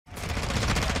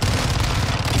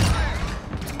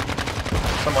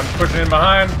Someone pushing in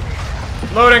behind.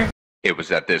 Loading. It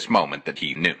was at this moment that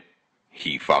he knew.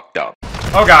 He fucked up.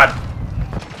 Oh god.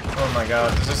 Oh my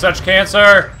god, this is such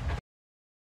cancer!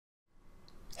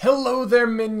 Hello there,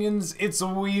 minions, it's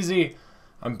Wheezy.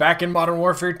 I'm back in Modern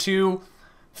Warfare 2.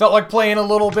 Felt like playing a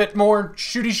little bit more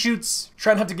shooty shoots.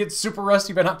 Trying not to get super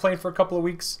rusty by not playing for a couple of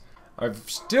weeks. I'm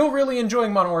still really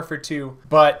enjoying Modern Warfare 2.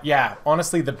 But yeah,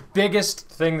 honestly, the biggest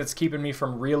thing that's keeping me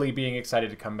from really being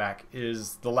excited to come back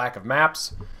is the lack of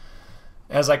maps.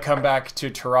 As I come back to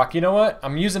Turok, you know what?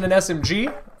 I'm using an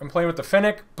SMG. I'm playing with the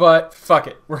Fennec, but fuck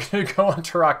it. We're gonna go on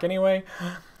Turok anyway.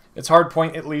 It's hard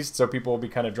point at least, so people will be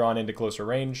kind of drawn into closer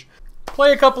range.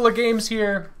 Play a couple of games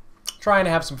here, trying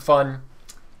to have some fun.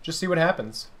 Just see what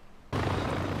happens.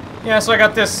 Yeah, so I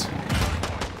got this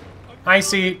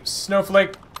icy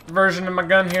snowflake version of my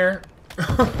gun here.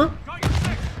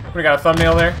 We got a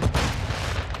thumbnail there.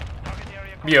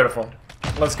 Beautiful.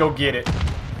 Let's go get it.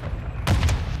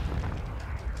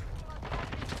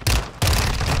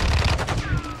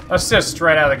 Assist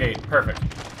right out of the gate. Perfect.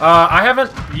 I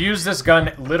haven't used this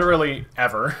gun literally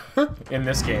ever in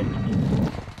this game.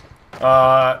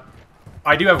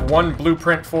 I do have one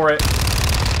blueprint for it.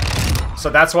 So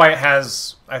that's why it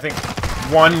has, I think,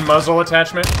 one muzzle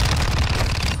attachment.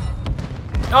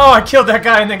 Oh, I killed that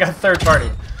guy and then got third party.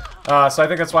 So I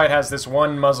think that's why it has this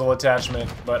one muzzle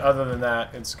attachment. But other than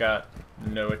that, it's got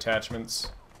no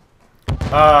attachments.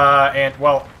 And,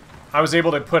 well, I was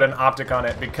able to put an optic on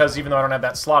it because even though I don't have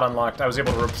that slot unlocked, I was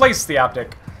able to replace the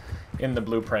optic in the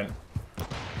blueprint.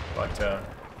 But,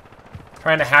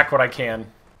 trying to hack what I can.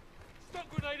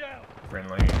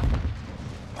 Friendly.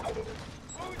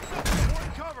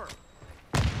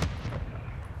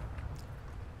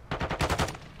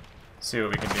 See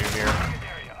what we can do here.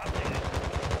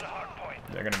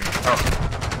 They're gonna be... Oh.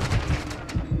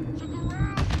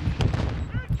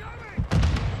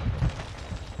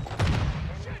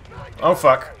 Oh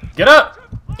fuck. Get up!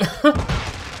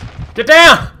 Get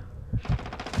down!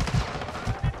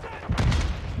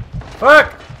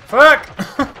 Fuck! Fuck!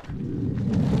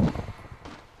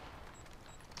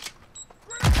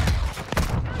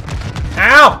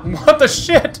 Ow! What the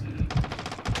shit?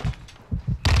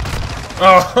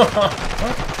 Oh.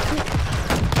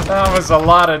 That was a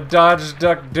lot of dodge,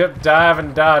 duck, dip, dive,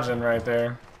 and dodging right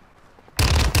there.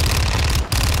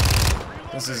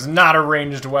 This is not a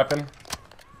ranged weapon.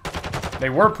 They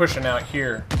were pushing out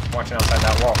here, watching outside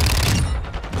that wall.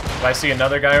 Did I see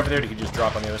another guy over there? Did he just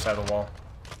drop on the other side of the wall?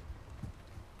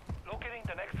 Locating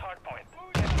the next hard point.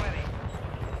 Get ready.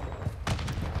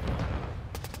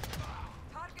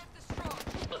 Target destroyed.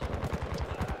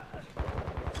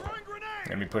 Throwing grenade.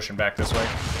 Gonna be pushing back this way.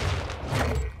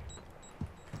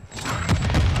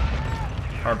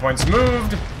 Hard points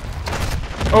moved.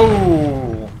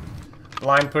 Oh,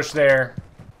 line push there.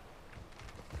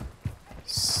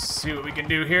 See what we can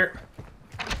do here.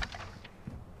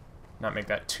 Not make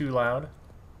that too loud.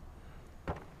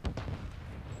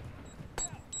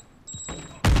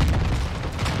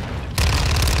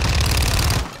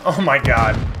 Oh my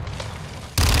god.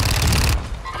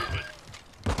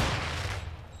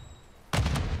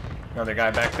 Another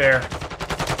guy back there.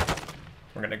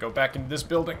 We're gonna go back into this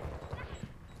building.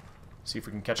 See if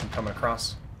we can catch him coming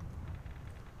across.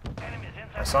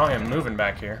 I saw him moving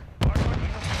back here.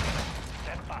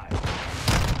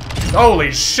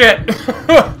 Holy shit!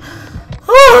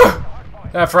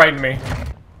 That frightened me.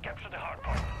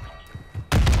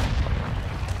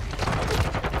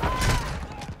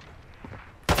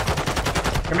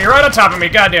 Gonna be right on top of me,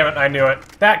 god damn it, I knew it.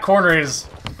 That corner is...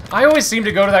 I always seem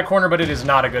to go to that corner, but it is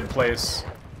not a good place.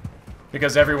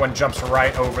 Because everyone jumps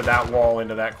right over that wall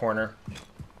into that corner.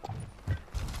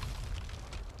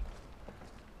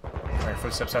 Alright,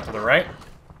 footsteps out to the right.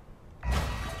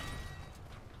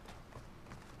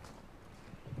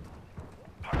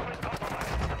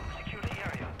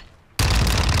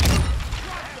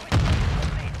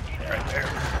 Right there.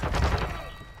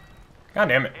 God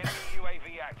damn it.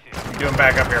 I'm doing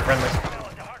back up here, friendly.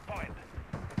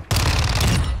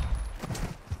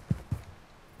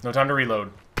 No time to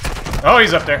reload. Oh,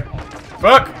 he's up there.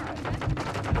 Fuck!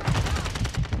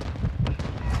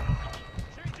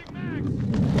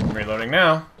 I'm reloading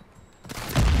now.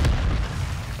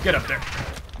 Get up there.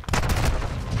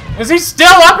 Is he still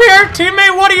up here?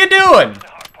 Teammate, what are you doing?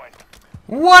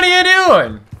 What are you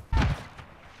doing?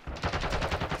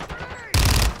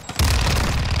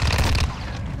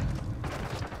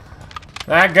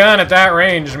 That gun at that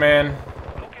range, man.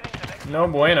 No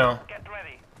bueno.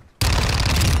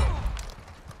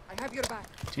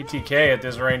 TTK at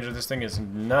this range of this thing is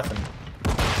nothing.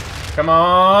 Come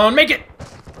on, make it!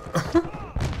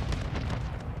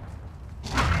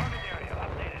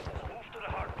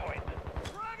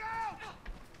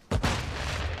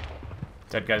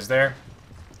 Dead guy's there.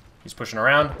 He's pushing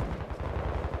around.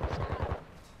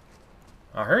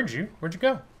 I heard you. Where'd you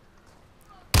go?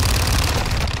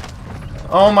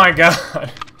 Oh my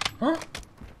god. Huh?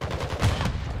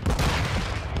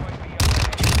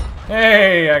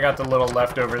 Hey, I got the little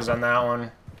leftovers on that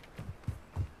one.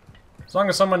 As long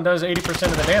as someone does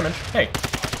 80% of the damage. Hey.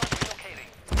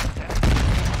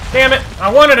 Damn it!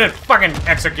 I wanted a fucking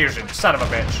execution, son of a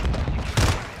bitch.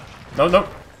 No, no.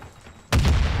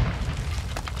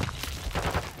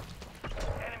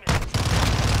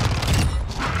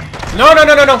 No, no,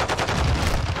 no, no, no!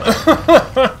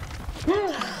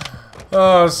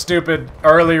 Oh, stupid.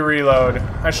 Early reload.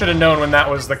 I should have known when that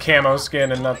was the camo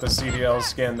skin and not the CDL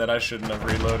skin that I shouldn't have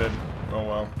reloaded. Oh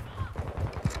well.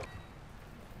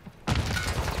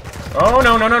 Oh,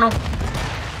 no, no, no, no.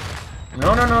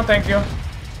 No, no, no, thank you.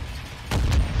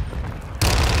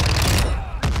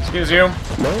 Excuse you.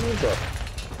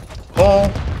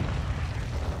 Pull.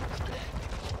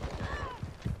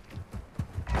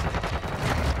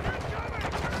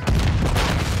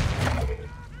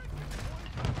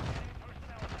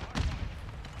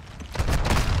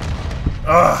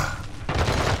 Ugh.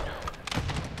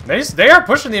 They are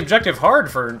pushing the objective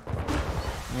hard for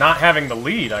not having the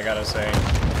lead, I gotta say.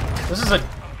 This is a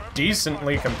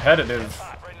decently competitive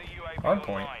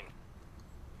hardpoint.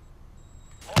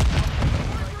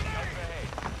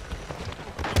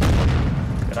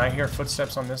 Did I hear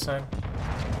footsteps on this side?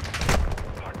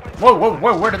 Whoa, whoa,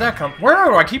 whoa, where did that come? Where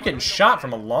do I keep getting shot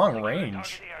from a long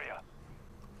range?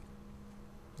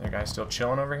 That guy's still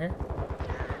chilling over here?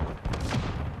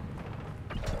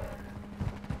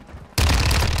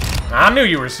 I knew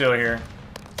you were still here.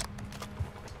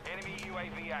 Enemy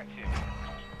UAV active.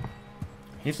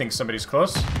 He thinks somebody's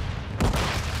close.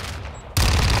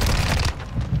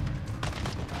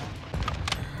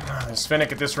 There's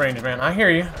Fennec at this range, man. I hear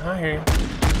you. I hear you.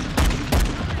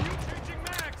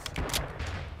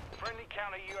 Friendly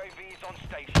counter UAVs on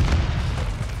station.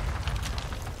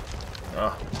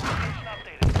 Oh.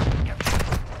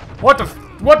 What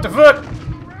the fuck?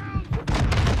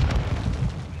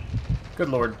 Good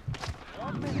lord.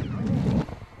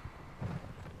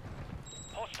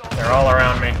 They're all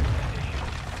around me.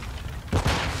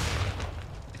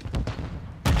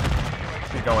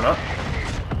 Is he going up?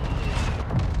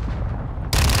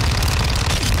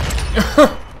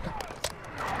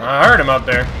 I heard him up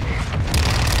there.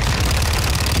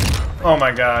 Oh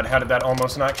my god, how did that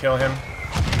almost not kill him?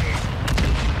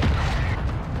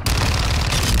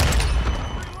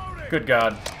 Good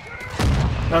god.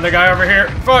 Another guy over here.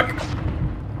 Fuck!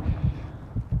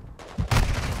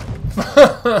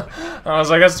 I was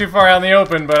like, that's too far out in the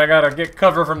open, but I gotta get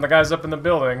cover from the guys up in the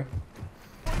building.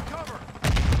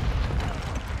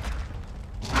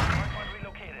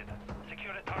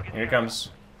 Here he comes.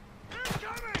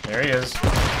 There he is.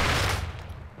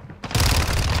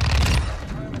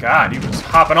 God, he was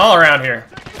hopping all around here.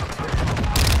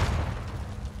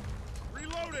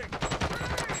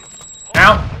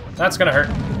 Ow! That's gonna hurt.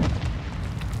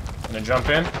 Gonna jump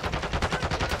in.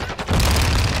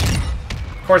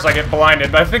 Of course I get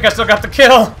blinded, but I think I still got the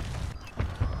kill.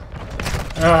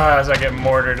 As I get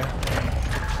mortared.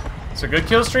 It's a good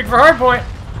kill streak for hardpoint.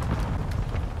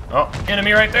 Oh,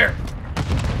 enemy right there.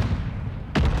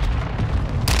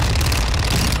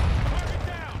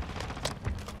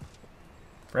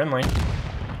 Friendly.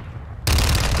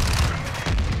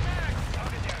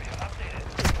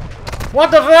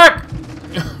 What the fuck?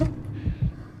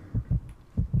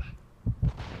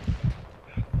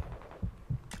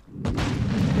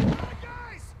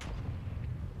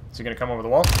 Is he gonna come over the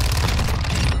wall?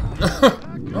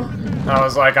 I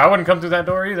was like, I wouldn't come through that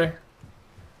door either.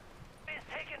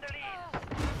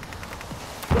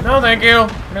 No, thank you,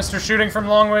 Mr. Shooting from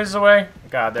long ways away.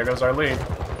 God, there goes our lead.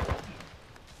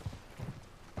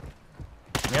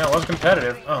 Yeah, it was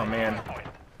competitive. Oh man,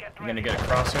 I'm gonna get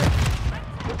across here.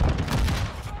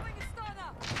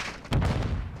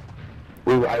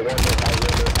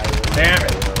 Damn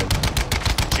it!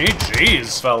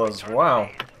 GG's, fellas. Wow.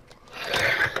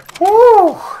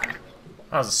 Woo!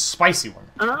 That was a spicy one.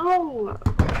 Oh.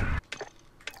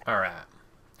 Alright.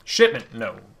 Shipment.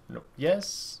 No. No.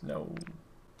 Yes. No.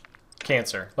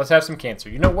 Cancer. Let's have some cancer.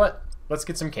 You know what? Let's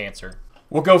get some cancer.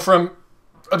 We'll go from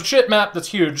a shit map that's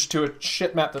huge to a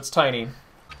shit map that's tiny.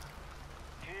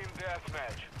 Team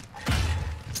deathmatch.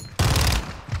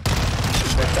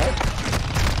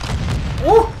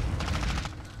 Woo!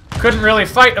 Couldn't really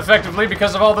fight effectively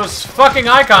because of all those fucking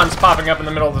icons popping up in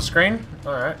the middle of the screen.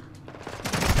 Alright.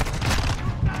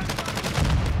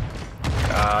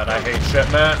 God, I hate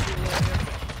shit map.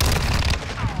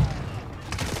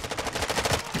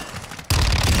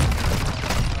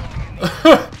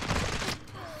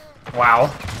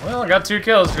 Wow. Well, I got 2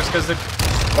 kills just because they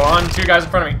spawned 2 guys in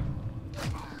front of me.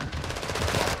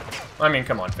 I mean,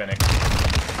 come on, Fennec.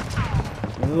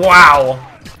 Wow.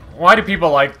 Why do people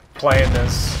like playing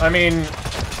this? I mean,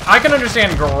 I can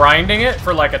understand grinding it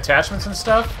for, like, attachments and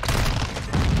stuff.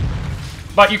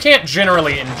 But you can't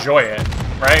generally enjoy it,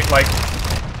 right? Like,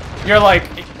 you're like,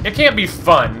 it can't be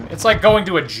fun. It's like going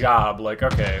to a job. Like,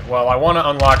 okay, well, I want to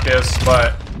unlock this,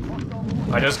 but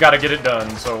I just gotta get it done,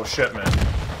 so shipment.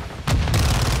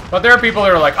 But there are people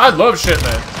that are like, I love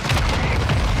shipment.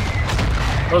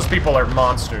 Those people are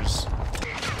monsters.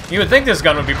 You would think this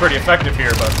gun would be pretty effective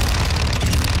here, but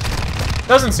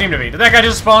doesn't seem to be. Did that guy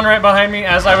just spawn right behind me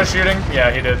as I was shooting?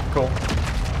 Yeah, he did. Cool.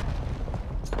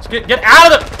 Let's get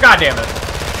out of the... God damn it.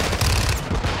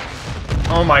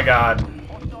 Oh my god.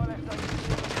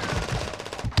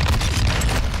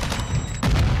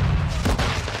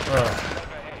 Ugh.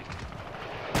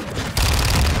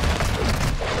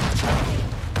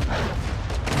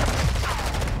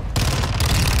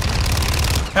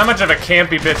 How much of a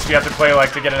campy bitch do you have to play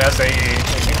like to get an SAE?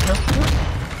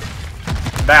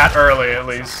 That early, at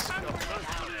least.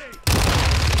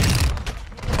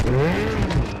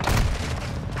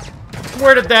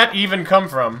 Where did that even come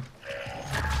from?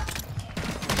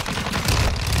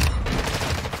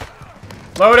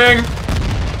 Loading!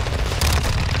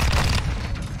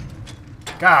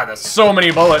 God, that's so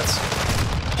many bullets.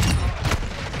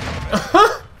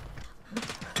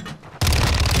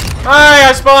 Hi,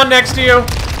 I spawned next to you.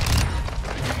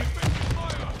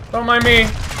 Don't mind me.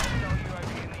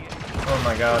 Oh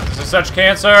my god, this is such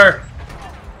cancer.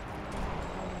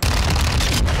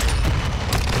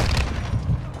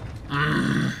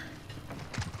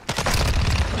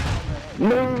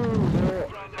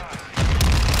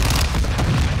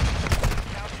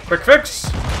 Quick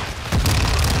fix.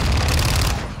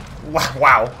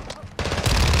 Wow.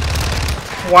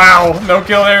 Wow, no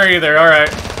kill there either, alright.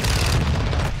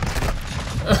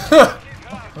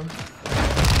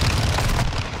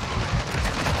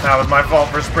 That was my fault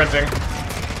for sprinting.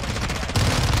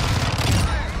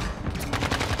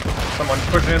 Someone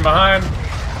pushing in behind.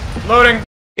 Loading.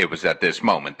 It was at this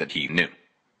moment that he knew.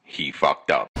 He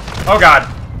fucked up. Oh god.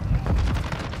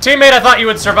 Teammate, I thought you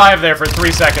would survive there for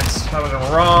 3 seconds. I was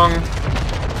wrong.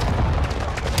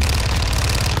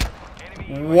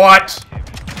 What?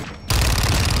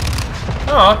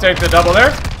 Oh, I'll take the double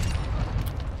there.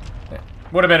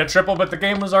 Would have been a triple, but the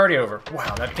game was already over.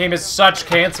 Wow, that game is such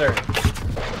cancer.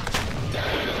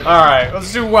 Alright,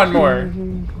 let's do one more.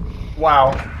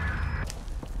 Wow.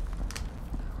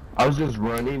 I was just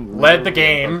running. Led the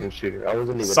game. I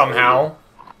wasn't even somehow.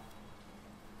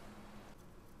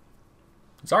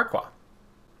 Zarqwa.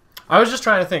 I was just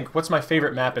trying to think, what's my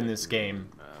favorite map in this game?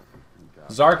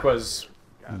 Zarqwa's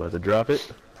about to drop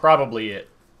it. Probably it.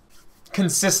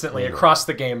 Consistently, across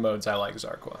the game modes, I like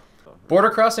Zarqwa. Border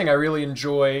Crossing I really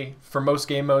enjoy for most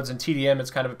game modes, and TDM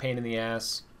it's kind of a pain in the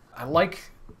ass. I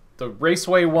like the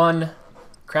Raceway one,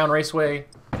 Crown Raceway.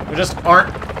 There just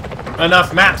aren't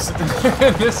enough maps in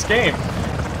this game.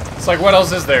 It's like, what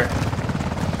else is there?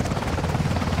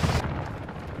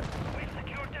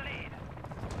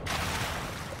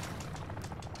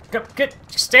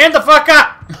 Stand the fuck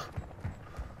up!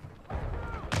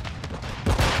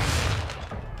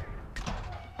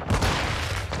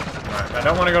 Alright, I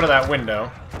don't want to go to that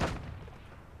window.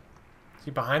 Is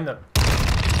he behind the...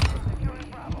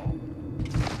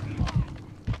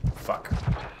 Fuck.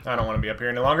 I don't want to be up here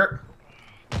any longer.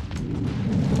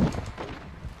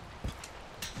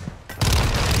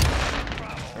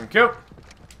 Thank you.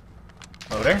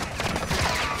 Loading.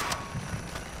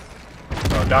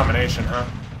 Oh, domination, huh?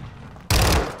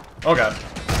 Oh god.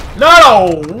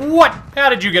 No! What? How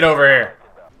did you get over here?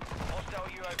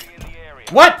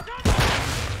 What?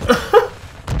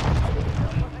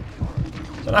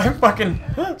 Did I fucking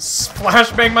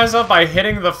flashbang myself by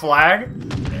hitting the flag?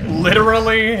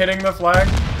 Literally hitting the flag?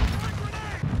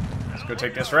 Let's go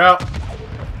take this route.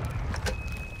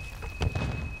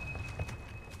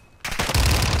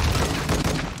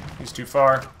 He's too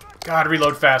far. God,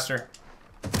 reload faster.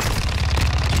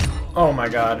 Oh my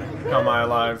god. How am I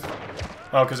alive?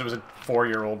 Oh, because it was a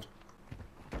 4-year-old.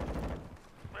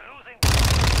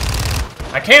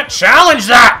 I can't challenge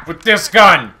that with this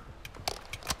gun!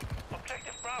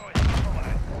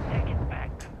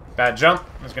 Bad jump.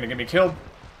 That's gonna get me killed.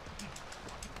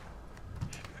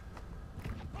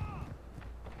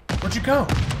 Where'd you go?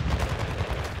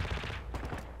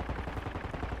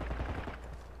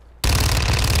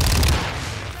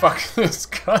 Fuck this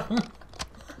gun.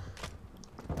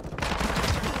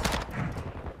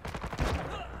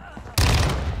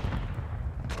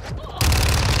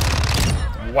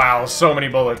 Wow, so many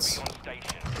bullets.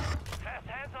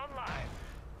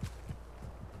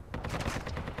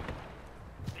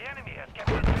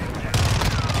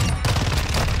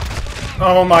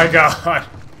 Oh my god.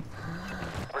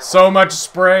 So much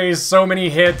sprays, so many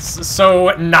hits,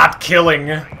 so not killing.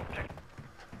 That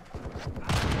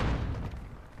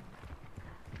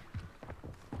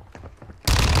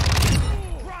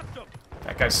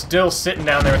guy's still sitting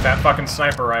down there with that fucking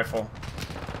sniper rifle.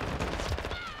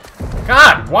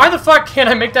 God, why the fuck can't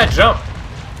I make that jump?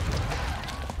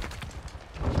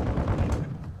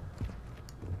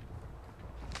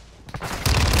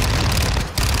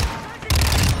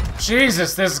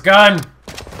 Jesus, this gun!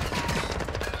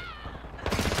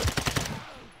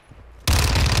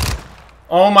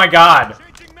 Oh my god.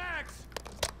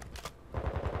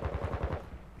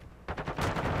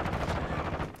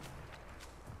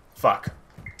 Fuck.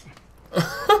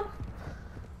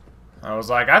 I was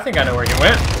like, I think I know where he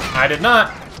went. I did not.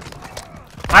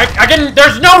 I can,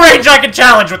 there's no range I can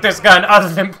challenge with this gun other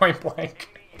than point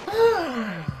blank.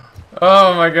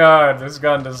 Oh my god, this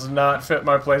gun does not fit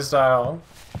my playstyle.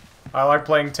 I like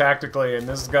playing tactically, and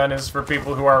this gun is for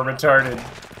people who are retarded.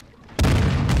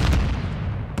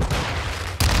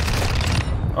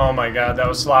 Oh my god, that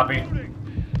was sloppy.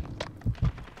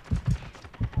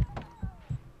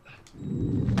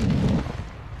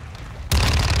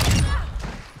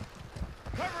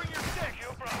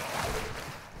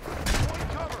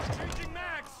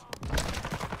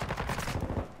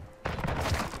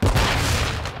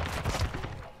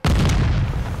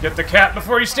 Get the cat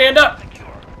before you stand up!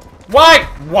 Why?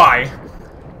 Why?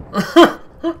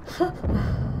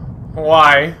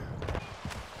 Why?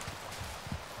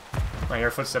 I hear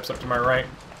footsteps up to my right.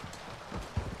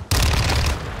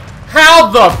 How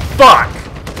the fuck?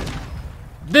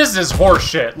 This is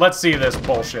horseshit. Let's see this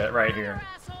bullshit right here.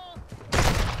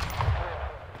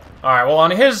 Alright, well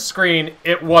on his screen,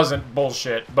 it wasn't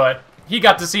bullshit, but he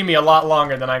got to see me a lot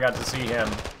longer than I got to see him.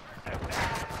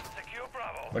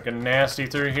 Looking nasty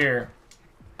through here.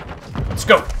 Let's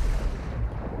go!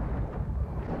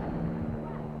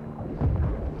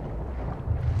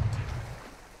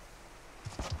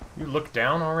 You look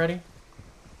down already?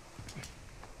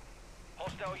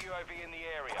 Hostile UAV in the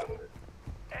area.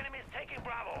 Enemies taking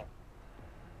Bravo.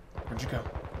 Where'd you go?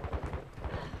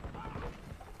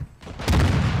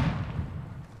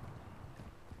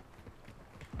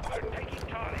 We're taking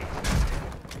Charlie.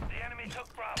 The enemy took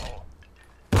Bravo.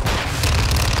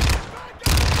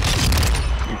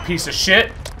 You piece of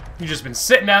shit. You just been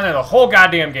sitting down there the whole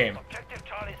goddamn game. Objective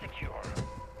Charlie secure.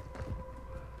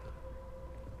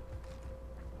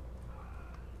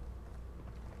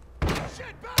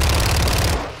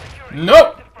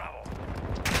 Nope!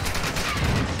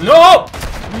 No!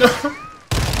 No!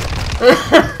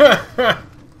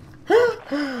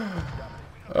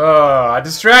 I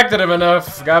distracted him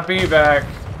enough. Got B back.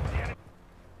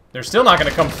 They're still not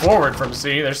gonna come forward from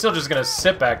C. They're still just gonna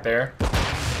sit back there.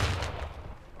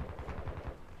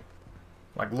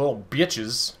 Like little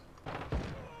bitches.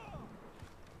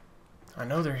 I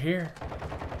know they're here.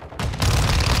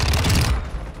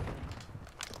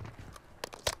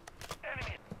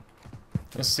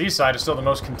 This seaside is still the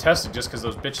most contested just because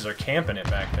those bitches are camping it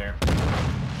back there.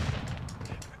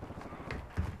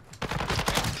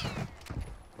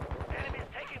 Enemies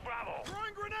taking Bravo.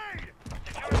 Throwing grenade.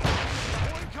 Security.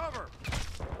 Throwing cover.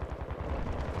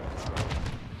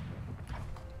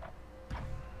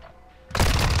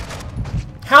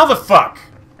 How the fuck?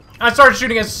 I started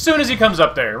shooting as soon as he comes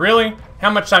up there. Really? How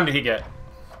much time did he get?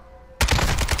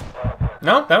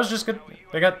 No, that was just good.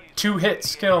 They got 2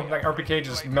 hits kill. That RPK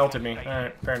just melted me.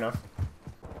 Alright, fair enough.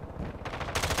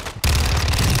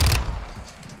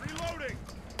 Reloading.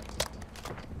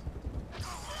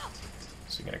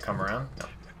 Is he gonna come around? No.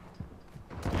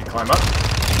 Did he climb up?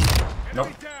 Nope.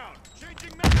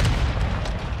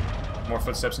 More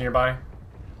footsteps nearby.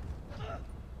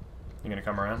 You gonna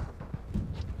come around?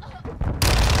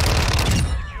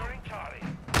 Securing Charlie.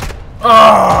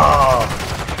 Oh!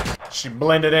 She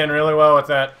blended in really well with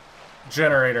that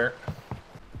generator.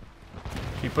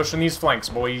 Keep pushing these flanks,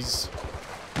 boys.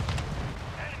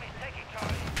 Enemies taking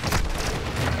Charlie.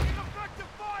 Taking effective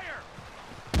fire.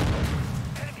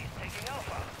 Enemies taking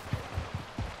Alpha.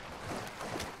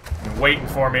 You're waiting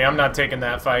for me. I'm not taking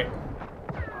that fight.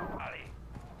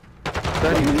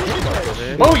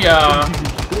 Booyah!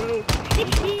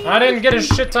 I didn't get a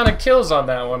shit ton of kills on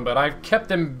that one, but I kept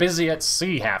them busy at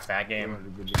sea half that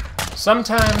game.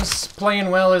 Sometimes playing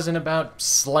well isn't about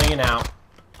slaying out.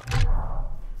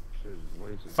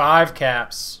 5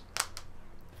 caps.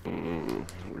 The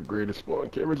greatest spawn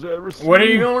cameras I've ever seen. What are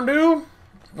you gonna do?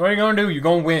 What are you gonna do? You're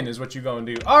gonna win is what you're gonna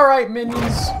do. Alright,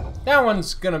 minions. That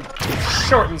one's gonna be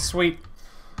short and sweet.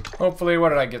 Hopefully, what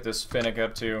did I get this Fennec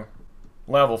up to?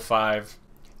 Level 5.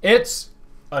 It's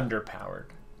underpowered.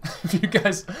 If you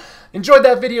guys enjoyed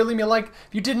that video, leave me a like.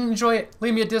 If you didn't enjoy it,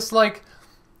 leave me a dislike.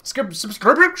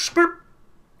 Subscribe.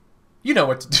 You know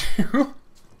what to do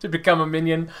to become a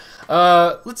minion.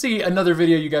 Let's see another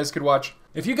video you guys could watch.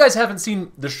 If you guys haven't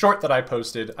seen the short that I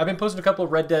posted, I've been posting a couple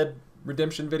of Red Dead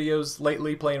Redemption videos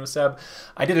lately, playing with Seb.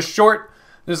 I did a short.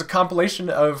 There's a compilation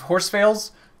of horse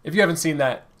fails. If you haven't seen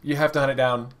that, you have to hunt it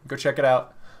down. Go check it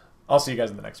out. I'll see you guys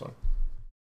in the next one.